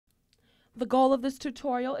The goal of this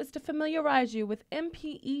tutorial is to familiarize you with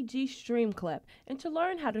MPEG Streamclip and to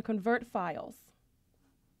learn how to convert files.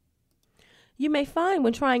 You may find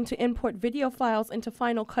when trying to import video files into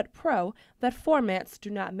Final Cut Pro that formats do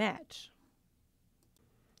not match.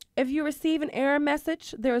 If you receive an error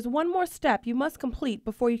message, there is one more step you must complete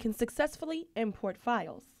before you can successfully import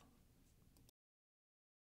files.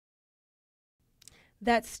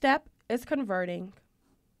 That step is converting.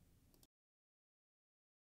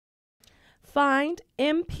 Find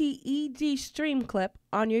MPEG Streamclip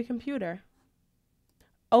on your computer.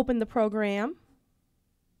 Open the program.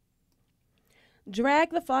 Drag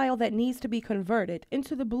the file that needs to be converted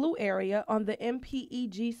into the blue area on the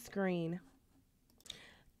MPEG screen.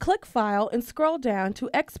 Click File and scroll down to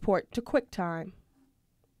Export to QuickTime.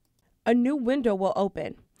 A new window will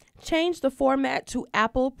open. Change the format to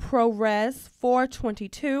Apple ProRes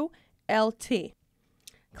 422 LT.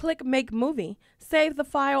 Click Make Movie. Save the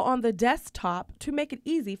file on the desktop to make it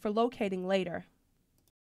easy for locating later.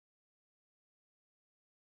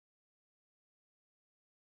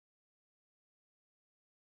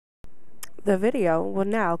 The video will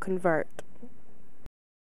now convert.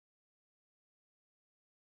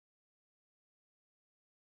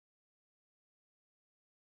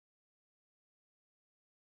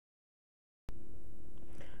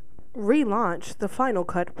 Relaunch the Final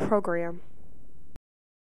Cut program.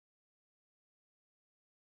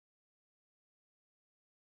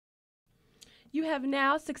 You have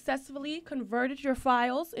now successfully converted your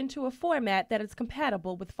files into a format that is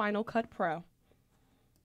compatible with Final Cut Pro.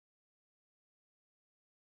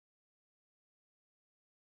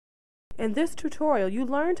 In this tutorial, you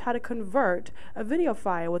learned how to convert a video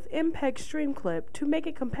file with MPEG Streamclip to make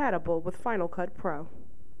it compatible with Final Cut Pro.